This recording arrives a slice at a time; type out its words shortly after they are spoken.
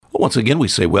Once again, we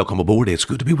say welcome aboard. It's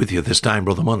good to be with you this time.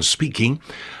 Brother Munn speaking.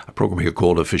 A program here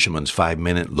called A Fisherman's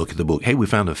 5-Minute Look at the Book. Hey, we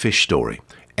found a fish story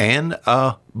and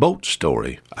a boat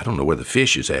story. I don't know where the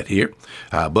fish is at here,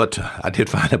 but I did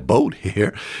find a boat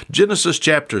here. Genesis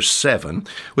chapter 7.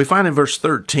 We find in verse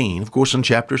 13, of course, in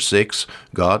chapter 6,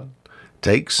 God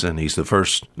takes, and he's the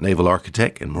first naval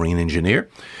architect and marine engineer.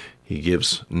 He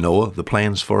gives Noah the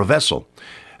plans for a vessel.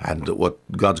 And what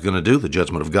God's going to do, the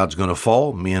judgment of God's going to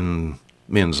fall.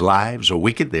 Men's lives are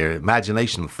wicked, their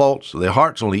imagination false, their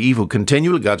hearts only evil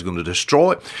continually. God's going to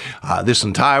destroy this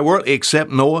entire world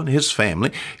except Noah and his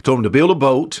family. He told him to build a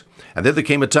boat, and then there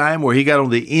came a time where he got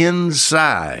on the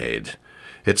inside.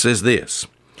 It says this,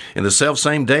 in the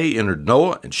selfsame day entered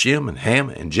Noah and Shem and Ham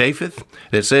and Japheth.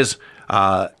 It says,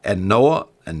 and Noah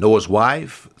and Noah's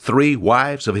wife, 3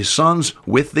 wives of his sons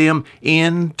with them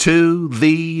into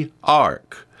the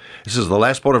ark. This is the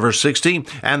last part of verse 16.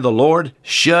 And the Lord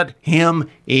shut him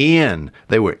in.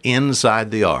 They were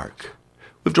inside the ark.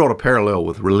 We've drawn a parallel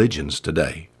with religions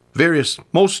today.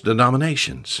 Most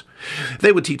denominations.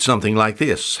 They would teach something like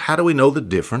this. How do we know the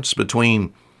difference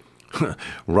between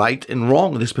right and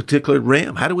wrong in this particular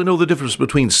realm? How do we know the difference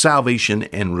between salvation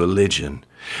and religion?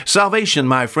 Salvation,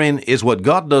 my friend, is what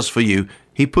God does for you.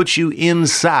 He puts you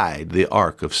inside the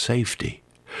ark of safety.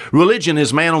 Religion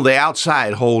is man on the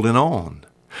outside holding on.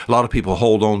 A lot of people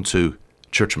hold on to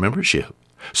church membership.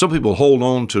 Some people hold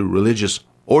on to religious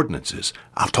ordinances.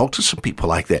 I've talked to some people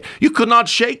like that. You could not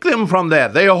shake them from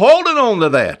that. They are holding on to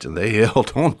that, and they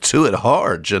held on to it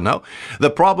hard, you know. The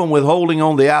problem with holding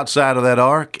on the outside of that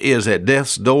ark is at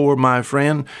death's door, my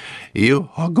friend, you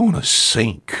are going to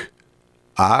sink.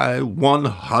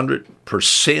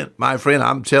 100%, my friend,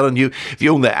 I'm telling you, if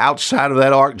you're on the outside of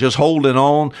that ark just holding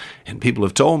on, and people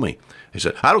have told me, he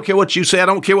said, I don't care what you say. I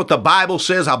don't care what the Bible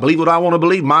says. I believe what I want to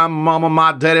believe. My mama,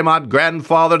 my daddy, my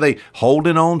grandfather, they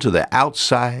holding on to the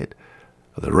outside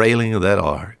of the railing of that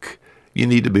ark. You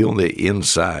need to be on the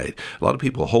inside. A lot of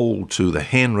people hold to the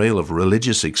handrail of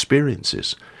religious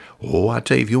experiences. Oh, I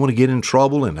tell you, if you want to get in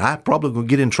trouble, and I'm probably going to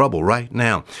get in trouble right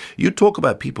now, you talk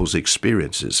about people's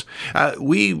experiences.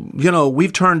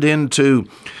 We've turned into,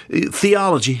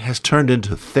 theology has turned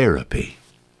into therapy.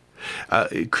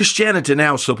 Christianity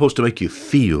now is supposed to make you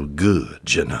feel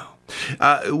good, you know.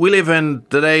 We live in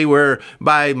today where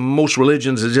by most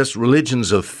religions is just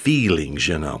religions of feelings,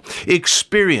 you know.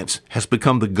 Experience has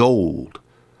become the goal.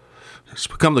 It's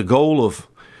become the goal of,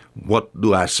 what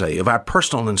do I say, of our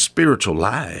personal and spiritual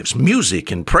lives. Music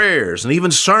and prayers and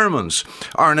even sermons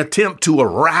are an attempt to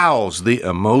arouse the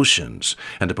emotions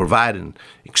and to provide an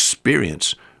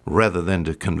experience rather than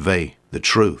to convey the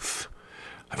truth.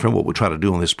 My friend, what we try to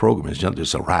do on this program is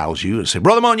just arouse you and say,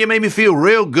 Brother Mon, you made me feel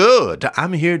real good.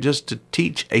 I'm here just to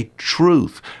teach a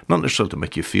truth, not necessarily to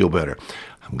make you feel better.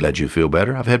 I'm glad you feel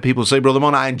better. I've had people say, Brother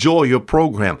Mon, I enjoy your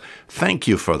program. Thank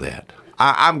you for that.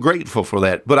 I'm grateful for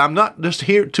that. But I'm not just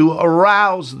here to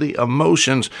arouse the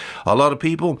emotions. A lot of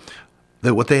people,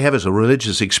 what they have is a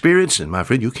religious experience, and my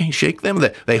friend, you can't shake them.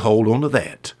 They hold on to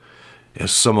that. I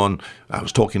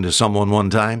was talking to someone one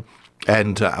time,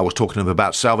 and I was talking to them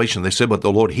about salvation. They said, but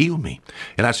the Lord healed me.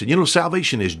 And I said,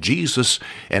 salvation is Jesus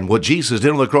and what Jesus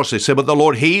did on the cross. They said, but the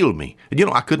Lord healed me. And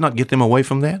I could not get them away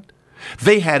from that.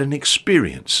 They had an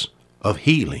experience of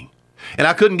healing, and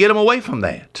I couldn't get them away from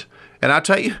that. And I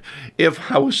tell you,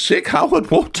 if I was sick, I would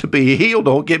want to be healed.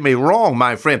 Don't get me wrong,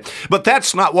 my friend. But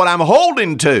that's not what I'm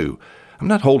holding to. I'm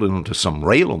not holding on to some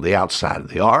rail on the outside of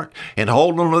the ark and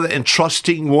holding on to that and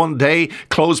trusting one day,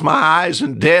 close my eyes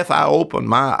in death, I open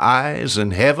my eyes in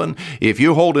heaven. If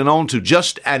you're holding on to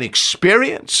just an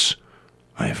experience,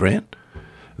 my friend,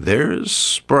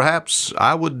 there's perhaps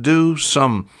I would do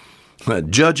some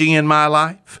judging in my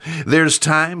life. There's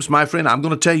times, my friend, I'm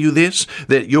going to tell you this,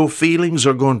 that your feelings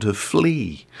are going to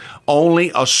flee.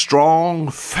 Only a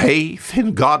strong faith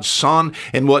in God's Son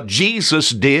and what Jesus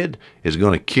did is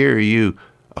going to carry you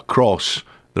across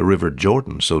the river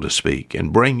Jordan, so to speak,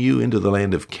 and bring you into the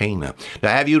land of Canaan, to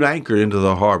have you anchored into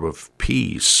the harbor of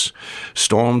peace.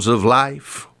 Storms of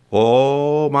life,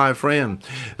 oh, my friend,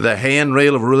 the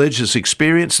handrail of religious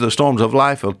experience, the storms of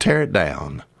life will tear it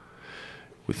down.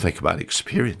 We think about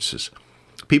experiences.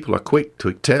 People are quick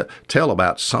to tell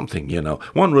about something,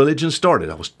 One religion started.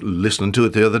 I was listening to it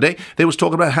the other day. They was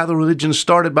talking about how the religion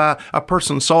started by a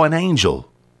person saw an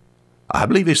angel. I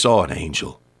believe he saw an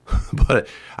angel. But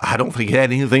I don't think it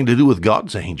had anything to do with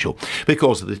God's angel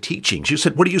because of the teachings. You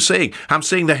said, what are you saying? I'm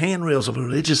saying the handrails of a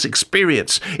religious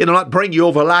experience. It'll not bring you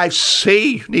over life.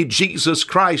 See, you need Jesus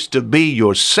Christ to be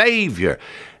your Savior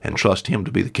and trust Him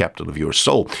to be the captain of your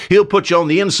soul. He'll put you on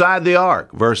the inside of the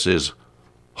ark versus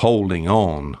holding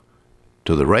on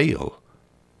to the rail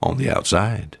on the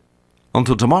outside.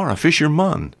 Until tomorrow,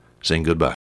 fisherman, saying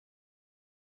goodbye.